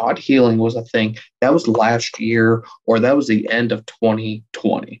God healing was a thing, that was last year, or that was the end of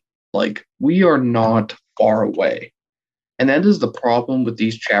 2020. Like, we are not far away. And that is the problem with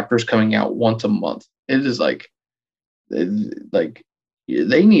these chapters coming out once a month. It is like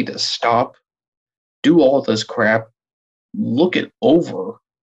they need to stop, do all this crap, look it over,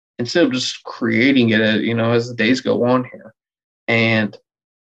 instead of just creating it, as the days go on here, and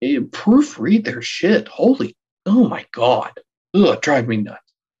proofread their shit. Oh my god, it drives me nuts.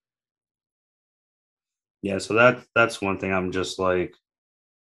 Yeah, so that's one thing I'm just like,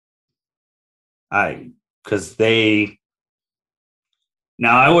 because I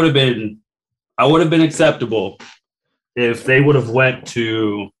would have been acceptable if they would have went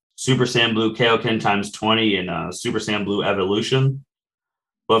to Super Saiyan Blue Kaioken times 20 and Super Saiyan Blue Evolution.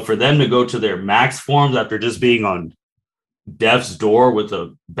 But for them to go to their max forms after just being on death's door with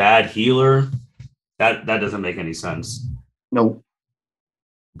a bad healer, that doesn't make any sense. Nope.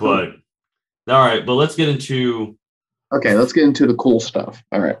 But all right, but let's get into the cool stuff.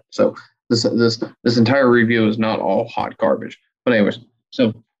 All right. So this entire review is not all hot garbage. But anyways,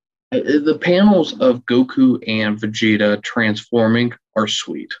 so the panels of Goku and Vegeta transforming are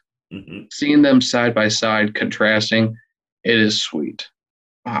sweet. Mm-hmm. Seeing them side by side contrasting, it is sweet.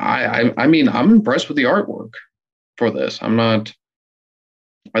 I mean, I'm impressed with the artwork for this. I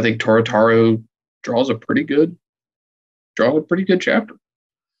think Toritaro draws a pretty good chapter.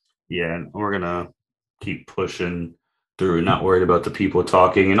 Yeah, and we're gonna keep pushing through, not worried about the people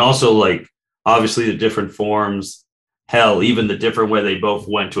talking, and also like obviously the different forms. Hell, even the different way they both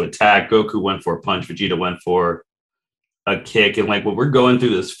went to attack. Goku went for a punch, Vegeta went for a kick, and like when we're going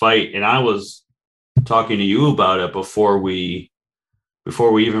through this fight, and I was talking to you about it before we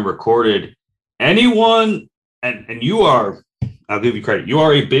even recorded. Anyone, and you are, I'll give you credit, you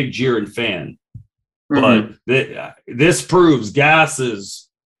are a big Jiren fan, but this proves Gas is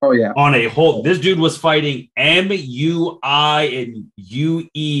on a whole. This dude was fighting MUI and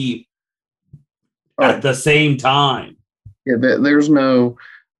UE at the same time. Yeah, there's no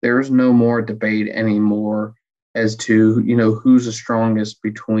more debate anymore as to who's the strongest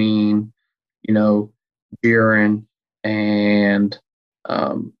between Jiren and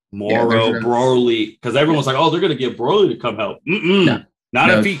Moro, Broly, because everyone's like, oh, they're gonna get Broly to come help. Not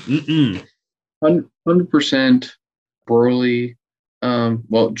if he 100% Broly.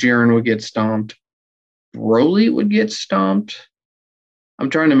 Jiren would get stomped. Broly would get stomped.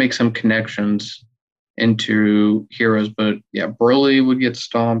 I'm trying to make some connections into heroes, but yeah, Broly would get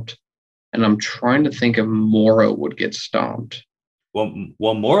stomped, and I'm trying to think if Moro would get stomped. Well,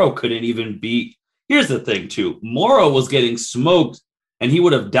 Moro couldn't even beat. Here's the thing, too. Moro was getting smoked, and he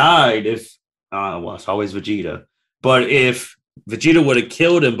would have died if. It's always Vegeta, but if Vegeta would have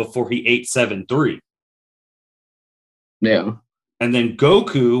killed him before he ate 7-3. Yeah. And then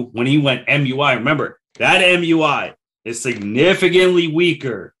Goku, when he went MUI, remember that MUI is significantly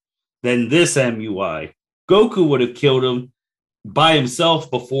weaker than this MUI. Goku would have killed him by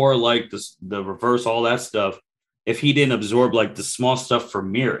himself before like the reverse, all that stuff, if he didn't absorb like the small stuff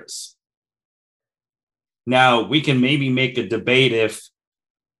from Mirrors. Now, we can maybe make a debate if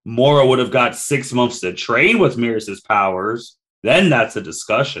Moro would have got 6 months to train with Mirrors' powers, then that's a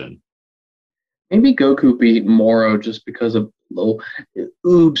discussion. Maybe Goku beat Moro just because of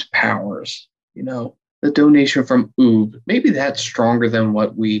Oob's powers, the donation from Oob. Maybe that's stronger than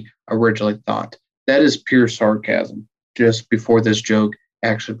what we originally thought. That is pure sarcasm. Just before this joke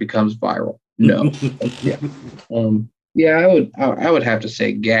actually becomes viral. No. I would have to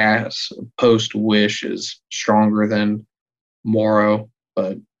say Gas post Wish is stronger than Moro,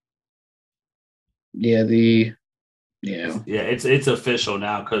 but it's official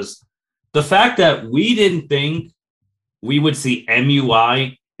now, because the fact that we didn't think we would see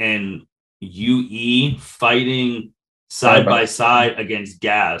MUI and UE fighting side by side against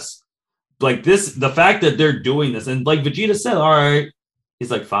Gas. Like this, the fact that they're doing this, and like Vegeta said, all right,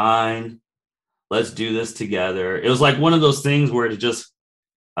 he's like, fine, let's do this together. It was like one of those things where to just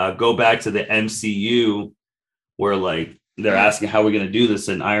go back to the MCU where like they're asking how we're going to do this,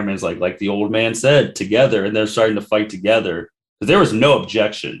 and Iron Man's like the old man said, together, and they're starting to fight together. Because there was no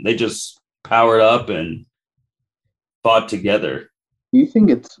objection. They just powered up and fought together. Do you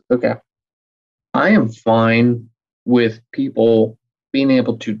think it's okay? I am fine with people being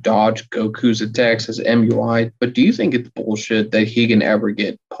able to dodge Goku's attacks as MUI, but do you think it's bullshit that he can ever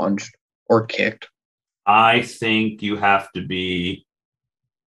get punched or kicked? I think you have to be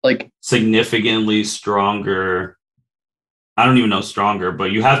like significantly stronger. I don't even know stronger,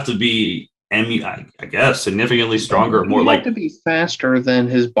 but you have to be I guess significantly stronger, more like to be faster than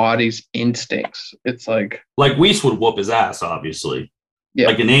his body's instincts. It's like Whis would whoop his ass, obviously. Yeah.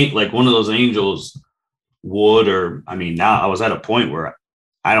 Like one of those angels would, or I mean, now I was at a point where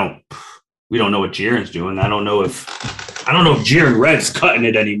we don't know what Jiren's doing. I don't know if Jiren Red's cutting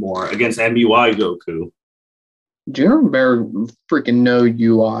it anymore against MUI Goku. Jiren better freaking know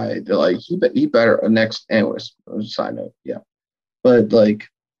UI. Like he better next. Anyways, side note, yeah. But like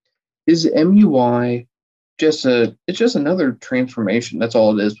is MUI it's just another transformation. That's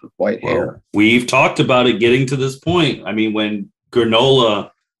all it is with white hair. We've talked about it getting to this point. I mean, when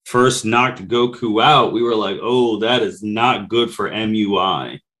Granola first knocked Goku out, we were like, oh, that is not good for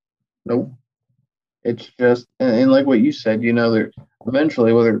MUI. Nope. It's just, and like what you said, there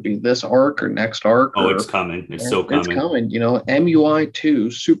eventually, whether it be this arc or next arc. It's coming. It's still coming. It's coming. MUI 2,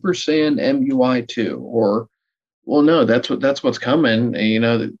 Super Saiyan MUI 2, or, well, no, that's what's coming.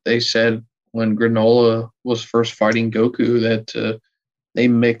 And, they said when Granola was first fighting Goku that they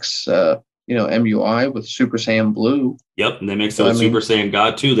mix, MUI with Super Saiyan Blue. Yep, and they mix it with Super Saiyan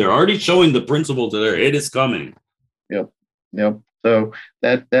God too. They're already showing the principle to there. It is coming. Yep. So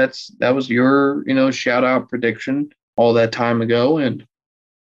that was your shout out prediction all that time ago, and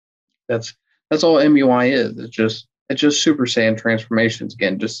that's all MUI is. It's just Super Saiyan transformations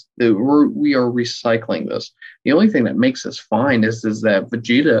again. We are recycling this. The only thing that makes this fine is that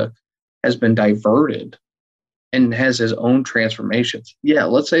Vegeta has been diverted and has his own transformations. Yeah,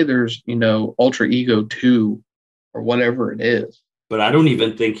 let's say there's Ultra Ego 2 or whatever it is. But I don't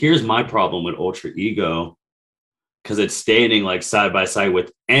even think, here's my problem with Ultra Ego, because it's standing like side by side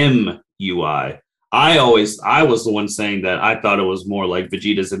with MUI. I was the one saying that I thought it was more like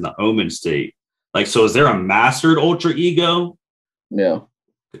Vegeta's in the Omen state. Like, so is there a mastered Ultra Ego? Yeah.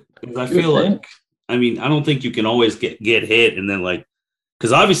 Because I feel like, I don't think you can always get hit and then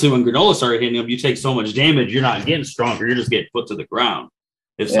because obviously when Granola started hitting him, you take so much damage, you're not getting stronger. You're just getting put to the ground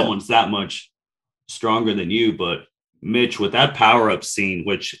if someone's that much stronger than you. But Mitch, with that power-up scene,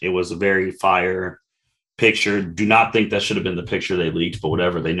 which it was a very fire picture, do not think that should have been the picture they leaked, but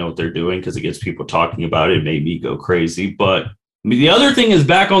whatever, they know what they're doing because it gets people talking about it. It made me go crazy. But the other thing is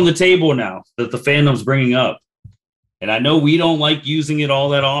back on the table now that the fandom's bringing up. And I know we don't like using it all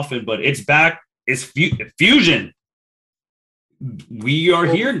that often, but it's back. It's fusion. We are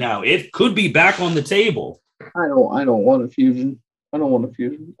here now. It could be back on the table. I don't want a fusion. I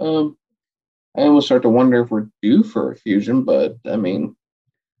almost start to wonder if we're due for a fusion, but in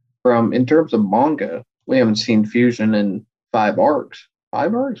terms of manga, we haven't seen fusion in 5 arcs.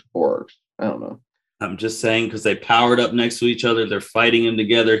 5 arcs? 4 arcs? I don't know. I'm just saying because they powered up next to each other. They're fighting him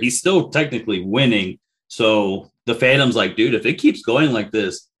together. He's still technically winning. So the fandom's like, dude, if it keeps going like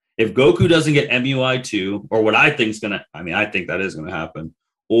this, if Goku doesn't get MUI 2, or what I think is going to, I think that is going to happen,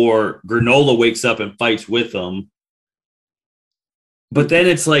 or Granola wakes up and fights with him. But then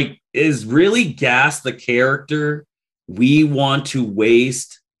it's like, is really Gas the character we want to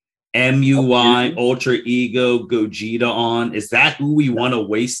waste MUI, Ultra Ego, Gogeta on? Is that who we want to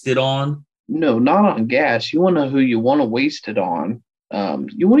waste it on? No, not on Gas. You want to know who you want to waste it on?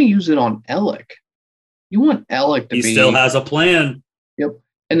 You want to use it on Alec. You want Alec to be... He still has a plan. Yep.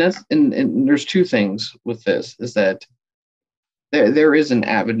 And there's 2 things with this, is that there is an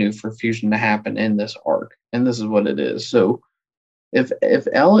avenue for fusion to happen in this arc, and this is what it is. So if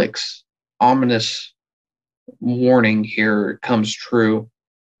Alec's ominous warning here comes true,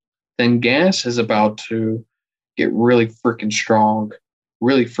 then Gas is about to get really freaking strong,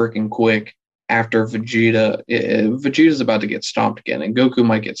 really freaking quick after Vegeta. Vegeta's about to get stomped again, and Goku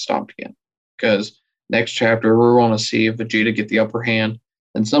might get stomped again, because next chapter we're going to see if Vegeta get the upper hand,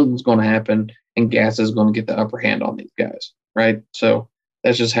 then something's going to happen, and Gas is going to get the upper hand on these guys, right? So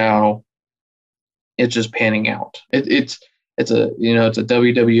that's just how it's just panning out. It's a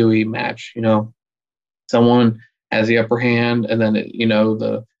WWE match. Someone has the upper hand, and then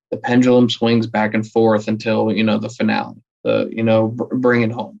the pendulum swings back and forth until the finale. Bring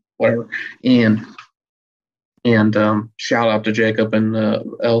it home, whatever. And shout out to Jacob and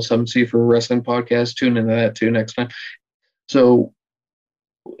L7C for Wrestling Podcast. Tune into that too next time. So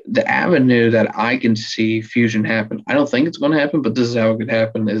the avenue that I can see fusion happen, I don't think it's going to happen, but this is how it could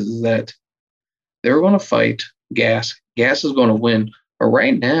happen, is that they're going to fight Gas. Gas is going to win. But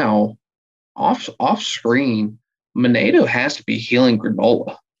right now, off screen, Monato has to be healing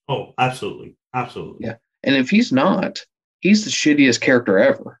Granola. Oh, absolutely. Absolutely. Yeah. And if he's not, he's the shittiest character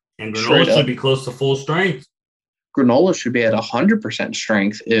ever. And Granola should be close to full strength. Granola should be at 100%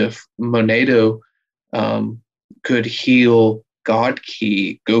 strength if Monato could heal God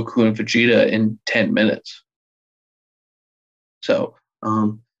Key, Goku, and Vegeta in 10 minutes. So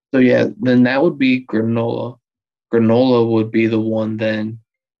yeah, then that would be Granola. Granola would be the one then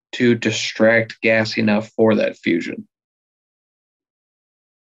to distract Gas enough for that fusion.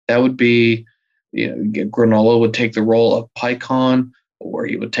 That would be, Granola would take the role of Pycon, or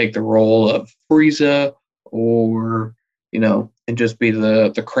he would take the role of Frieza, or, and just be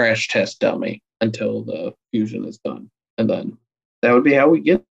the crash test dummy until the fusion is done. And then that would be how we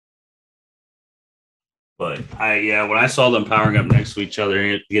get. But when I saw them powering up next to each other,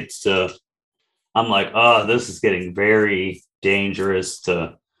 it gets to, I'm like, oh, this is getting very dangerous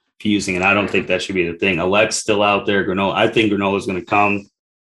to fusing, and I don't think that should be the thing. Alec's still out there. Granola, I think Granola's going to come,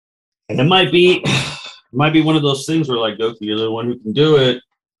 and it might be one of those things where like Goku, you're the one who can do it,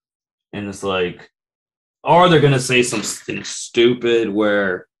 and it's like, or they're going to say something stupid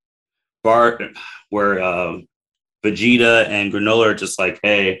where Vegeta and Granola are just like,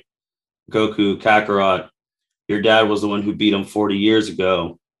 hey, Goku, Kakarot, your dad was the one who beat him 40 years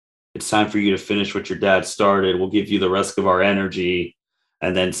ago. It's time for you to finish what your dad started. We'll give you the rest of our energy.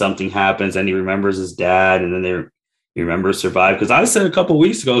 And then something happens and he remembers his dad, and then he remembers Survive. Because I said a couple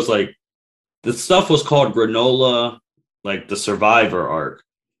weeks ago, it's like the stuff was called Granola, like the Survivor arc.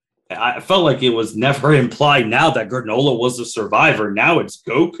 I felt like it was never implied now that Granola was a survivor. Now it's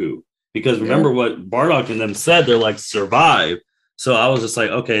Goku. Because remember what Bardock and them said, they're like survive. So I was just like,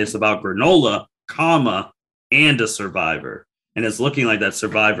 okay, it's about Granola, comma, and a survivor. And it's looking like that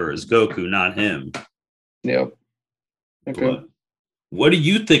survivor is Goku, not him. Yep. Okay. But what do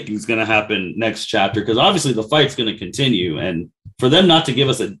you think is going to happen next chapter? Because obviously the fight's going to continue. And for them not to give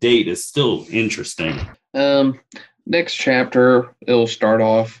us a date is still interesting. Next chapter, it'll start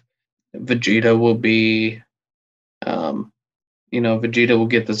off. Vegeta will be, Vegeta will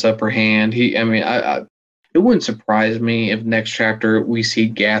get this upper hand. It wouldn't surprise me if next chapter we see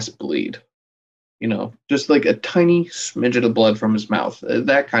Gas bleed. Just like a tiny smidget of blood from his mouth,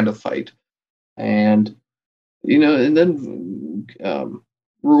 that kind of fight. And, and then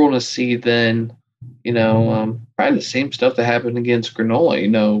we're going to see then, probably the same stuff that happened against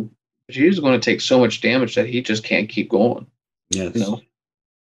Granola. Vegeta's going to take so much damage that he just can't keep going. Yes.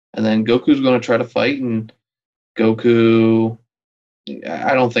 And then Goku's going to try to fight, and Goku,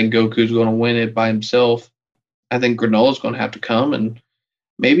 I don't think Goku's going to win it by himself. I think Granola's going to have to come, and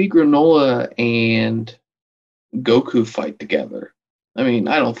maybe Granola and Goku fight together. I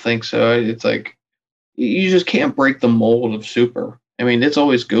don't think so. It's like, you just can't break the mold of Super. It's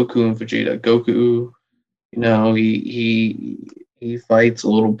always Goku and Vegeta. Goku, he fights a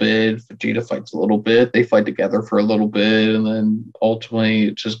little bit. Vegeta fights a little bit. They fight together for a little bit, and then ultimately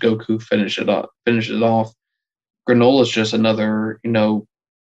it's just Goku finishes it off. Granola's just another,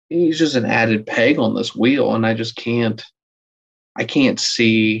 he's just an added peg on this wheel, and I can't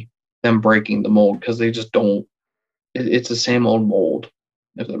see them breaking the mold because they just don't. It's the same old mold,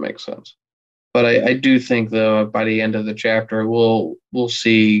 if that makes sense. But I do think, though, by the end of the chapter, we'll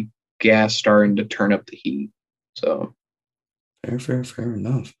see Gas starting to turn up the heat. So fair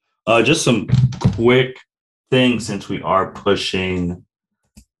enough. Just some quick things since we are pushing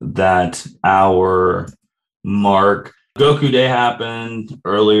that hour mark. Goku Day happened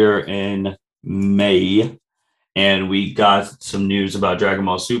earlier in May. And we got some news about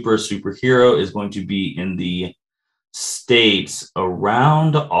Dragonball Super Super Hero is going to be in the States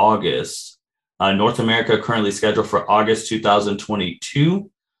around August. North America currently scheduled for August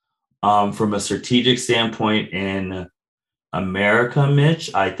 2022. From a strategic standpoint in America,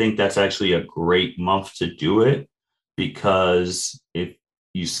 Mitch, I think that's actually a great month to do it, because if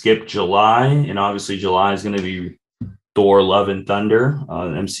you skip July, and obviously July is going to be Thor, Love and Thunder,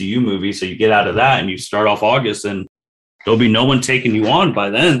 MCU movie. So you get out of that and you start off August, and there'll be no one taking you on by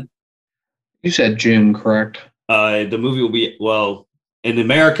then. You said June, correct? The movie will be, in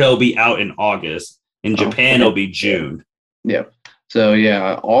America, it'll be out in August. In Japan, it'll be June. Yeah. So,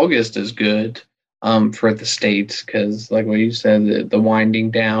 August is good for the States because, like what you said, the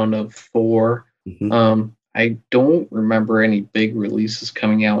winding down of Thor. Mm-hmm. I don't remember any big releases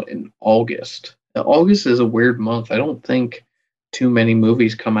coming out in August. August is a weird month. I don't think too many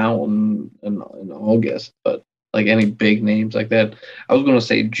movies come out in August, but like any big names like that. I was going to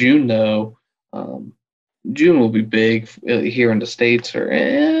say June, though. June will be big here in the States, or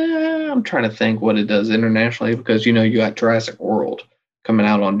I'm trying to think what it does internationally, because, you got Jurassic World coming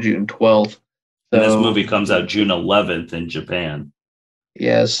out on June 12th. So, and this movie comes out June 11th in Japan.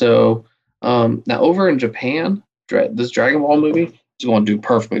 Yeah, so now over in Japan, this Dragon Ball movie is going to do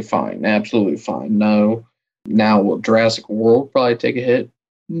perfectly fine, absolutely fine. No, now will Jurassic World probably take a hit?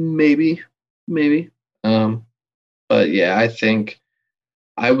 Maybe. But yeah, I think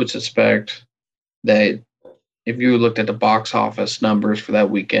I would suspect that if you looked at the box office numbers for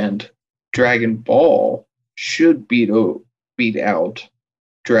that weekend, Dragon Ball should beat out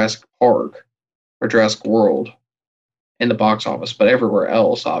Jurassic Park or Jurassic World in the box office, but everywhere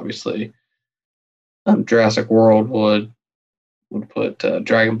else, obviously, Jurassic World would put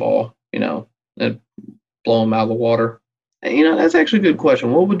Dragon Ball, and blow them out of the water. And, that's actually a good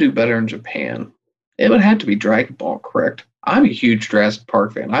question. What would do better in Japan? It would have to be Dragon Ball, correct? I'm a huge Jurassic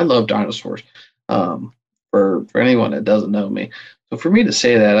Park fan. I love dinosaurs. for anyone that doesn't know me. So for me to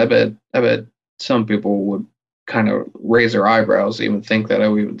say that, I bet some people would kind of raise their eyebrows, even think that I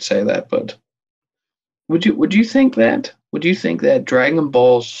would even say that. But would you think that? Would you think that Dragon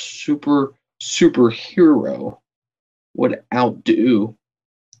Ball Super Hero would outdo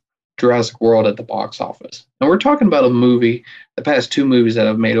Jurassic World at the box office? And we're talking about a movie, the past two movies that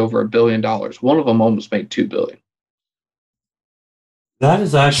have made over $1 billion. One of them almost made $2 billion. That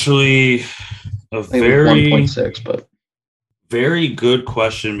is actually a very 1.6, but very good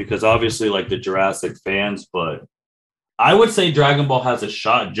question, because obviously like the Jurassic fans, but I would say Dragon Ball has a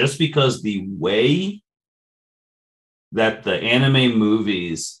shot just because the way that the anime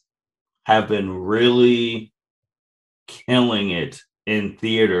movies have been really killing it in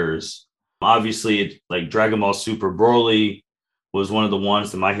theaters. Obviously, like Dragon Ball Super Broly was one of the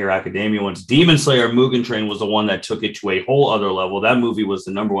ones, the My Hero Academia ones. Demon Slayer Mugen Train was the one that took it to a whole other level. That movie was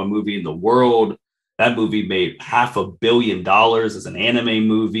the number one movie in the world. That movie made $500 million as an anime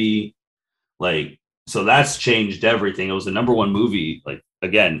movie. Like, so that's changed everything. It was the number one movie, like,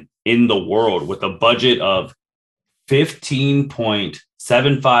 again, in the world with a budget of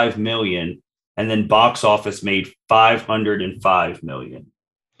 $15.75 million, and then box office made $505 million.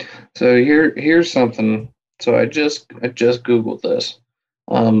 So here's something. So I just Googled this.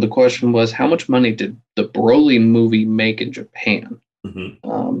 The question was, how much money did the Broly movie make in Japan?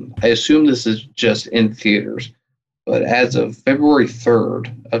 Mm-hmm. I assume this is just in theaters, but as of February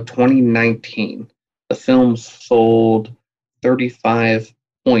 3rd of 2019, the film sold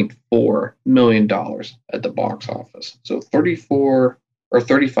 $35.4 million at the box office. So 34 or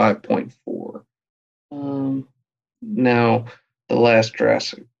 35.4. Now the last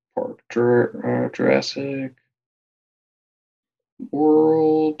Jurassic Park, Jurassic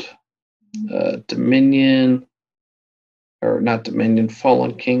World, Dominion, or not Dominion,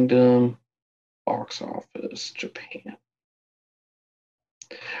 Fallen Kingdom, box office, Japan.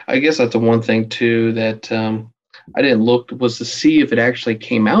 I guess that's the one thing too that I didn't look, was to see if it actually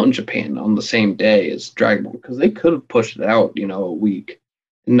came out in Japan on the same day as Dragon Ball, because they could have pushed it out, a week,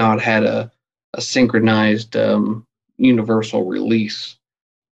 and not had a synchronized universal release,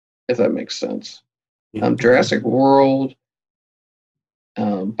 if that makes sense. Jurassic World,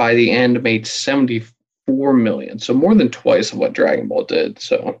 by the end, made $74 million, so more than twice of what Dragon Ball did.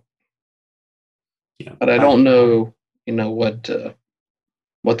 So, yeah, but I don't know,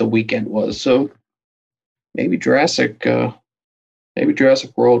 what the weekend was. So maybe Jurassic World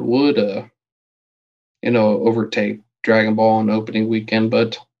would, overtake Dragon Ball on opening weekend,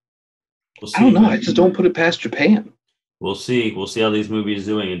 but I don't know. I just don't put it past Japan. We'll see. We'll see how these movies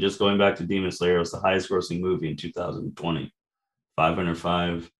doing. And just going back to Demon Slayer, it was the highest grossing movie in 2020,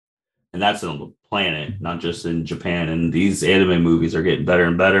 505. And that's on the planet, not just in Japan. And these anime movies are getting better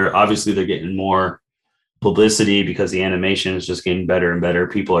and better. Obviously, they're getting more publicity because the animation is just getting better and better.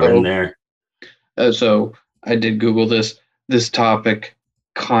 People are in there. So I did Google this topic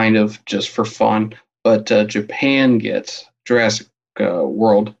kind of just for fun, but Japan gets Jurassic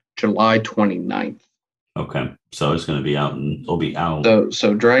World July 29th. Okay, so it's going to be out, and it'll be out.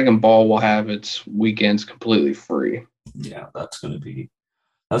 So Dragon Ball will have its weekends completely free. Yeah, that's going to be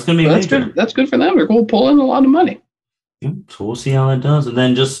major. That's good. That's good for them. They're going to pull in a lot of money. Yeah, so we'll see how that does. And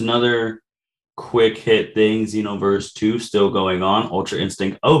then just another quick hit thing: Xenoverse 2 still going on. Ultra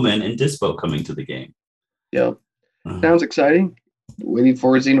Instinct Omen and Dispo coming to the game. Yeah, sounds exciting. Waiting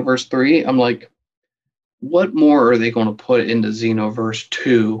for Xenoverse 3. I'm like, what more are they going to put into Xenoverse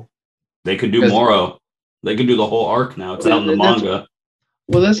 2? They could do Moro. They could do the whole arc now. It's out in the manga.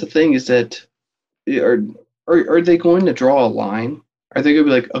 Well, that's the thing, is that are they going to draw a line? Are they going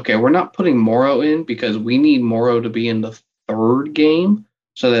to be like, okay, we're not putting Moro in because we need Moro to be in the third game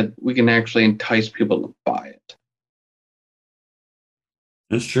so that we can actually entice people to buy it?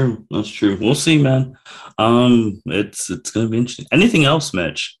 That's true. We'll see, man. It's going to be interesting. Anything else,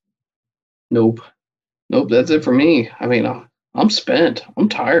 Mitch? Nope. That's it for me. I mean, I'm spent. I'm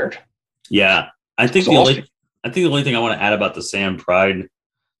tired. Yeah, I think the only thing I want to add about the Saiyan Pride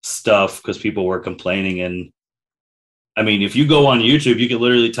stuff, because people were complaining, and I mean, if you go on YouTube, you can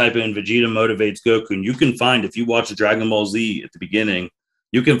literally type in Vegeta motivates Goku, and you can find, if you watch Dragon Ball Z at the beginning,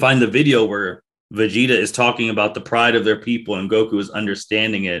 you can find the video where Vegeta is talking about the pride of their people, and Goku is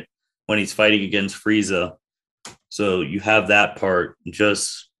understanding it when he's fighting against Frieza. So you have that part,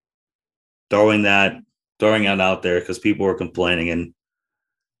 just throwing that out there because people were complaining, and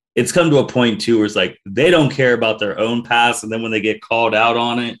it's come to a point too where it's like they don't care about their own past, and then when they get called out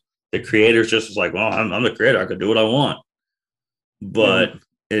on it, the creators just was like, "Well, I'm the creator; I could do what I want." But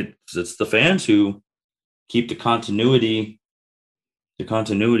it's the fans who keep the continuity. the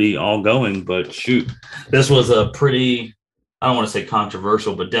continuity all going. But shoot, this was a pretty, I don't want to say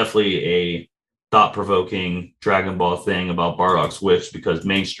controversial, but definitely a thought-provoking Dragon Ball thing about Bardock's wish, because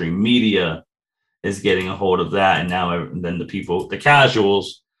mainstream media is getting a hold of that, and now then the people, the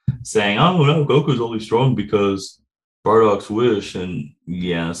casuals, saying, "Oh no, Goku's only strong because Bardock's wish." And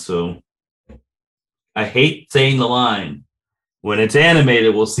yeah, so I hate saying the line. When it's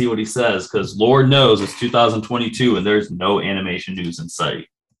animated, we'll see what he says, because Lord knows it's 2022 and there's no animation news in sight.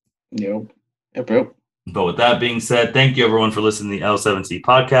 Yep. But with that being said, thank you everyone for listening to the L7C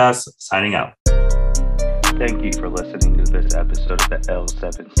podcast. Signing out. Thank you for listening to this episode of the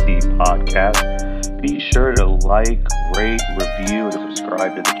L7C podcast. Be sure to like, rate, review, and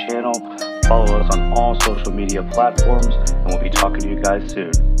subscribe to the channel. Follow us on all social media platforms, and we'll be talking to you guys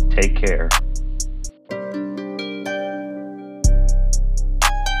soon. Take care.